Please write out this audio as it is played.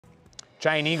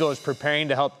Giant Eagle is preparing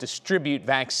to help distribute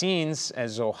vaccines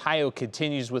as Ohio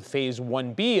continues with phase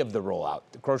 1B of the rollout.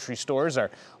 The grocery stores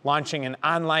are launching an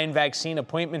online vaccine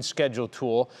appointment schedule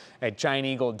tool at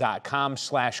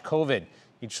gianteagle.com/COVID.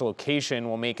 Each location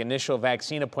will make initial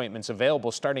vaccine appointments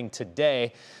available starting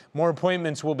today. More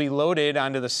appointments will be loaded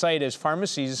onto the site as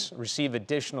pharmacies receive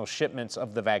additional shipments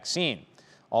of the vaccine.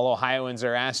 All Ohioans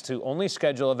are asked to only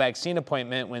schedule a vaccine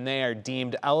appointment when they are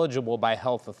deemed eligible by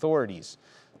health authorities.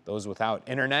 Those without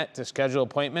internet to schedule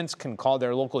appointments can call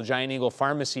their local Giant Eagle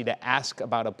pharmacy to ask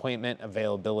about appointment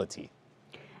availability.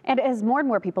 And as more and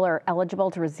more people are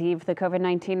eligible to receive the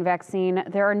COVID-19 vaccine,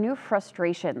 there are new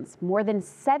frustrations. More than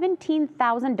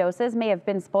 17,000 doses may have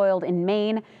been spoiled in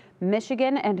Maine,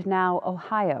 Michigan, and now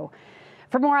Ohio.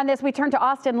 For more on this, we turn to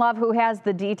Austin Love, who has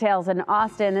the details. And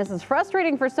Austin, this is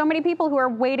frustrating for so many people who are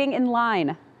waiting in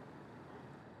line.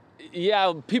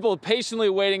 Yeah, people patiently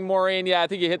waiting, Maureen. Yeah, I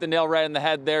think you hit the nail right on the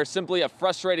head there. Simply a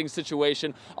frustrating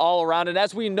situation all around. And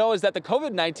as we know is that the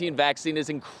COVID-19 vaccine is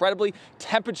incredibly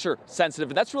temperature sensitive.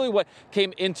 And that's really what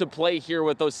came into play here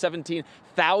with those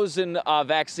 17,000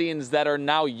 vaccines that are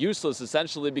now useless,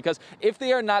 essentially, because if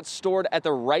they are not stored at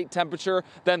the right temperature,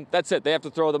 then that's it. They have to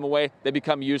throw them away. They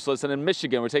become useless. And in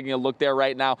Michigan, we're taking a look there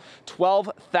right now.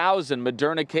 12,000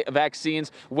 Moderna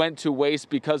vaccines went to waste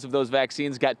because of those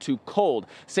vaccines got too cold.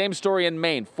 Same story in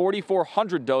Maine.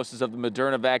 4,400 doses of the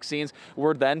Moderna vaccines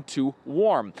were then too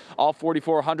warm. All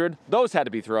 4,400, those had to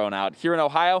be thrown out. Here in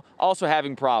Ohio, also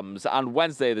having problems. On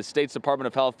Wednesday, the state's Department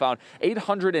of Health found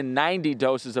 890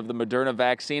 doses of the Moderna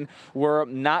vaccine were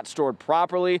not stored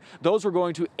properly. Those were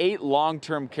going to 8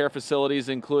 long-term care facilities,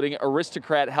 including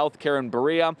Aristocrat Healthcare in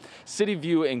Berea, City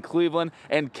View in Cleveland,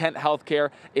 and Kent Healthcare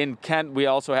in Kent. We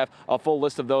also have a full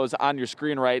list of those on your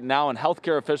screen right now, and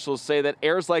healthcare officials say that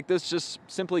errors like this just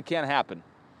simply can't happen.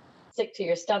 Sick to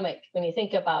your stomach when you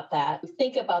think about that. You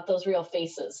think about those real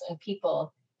faces and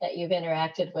people that you've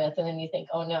interacted with, and then you think,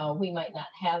 oh no, we might not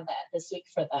have that this week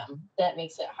for them. That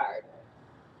makes it hard.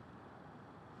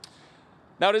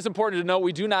 Now, it is important to note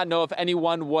we do not know if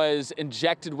anyone was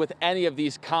injected with any of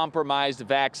these compromised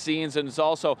vaccines, and it's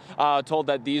also told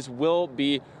that these will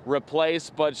be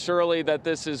replaced, but surely that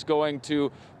this is going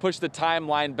to push the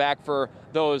timeline back for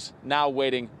those now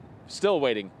waiting, still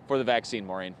waiting for the vaccine,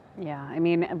 Maureen. Yeah, I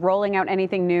mean, rolling out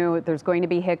anything new, there's going to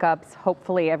be hiccups.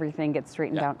 Hopefully everything gets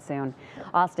straightened out soon.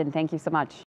 Austin, thank you so much.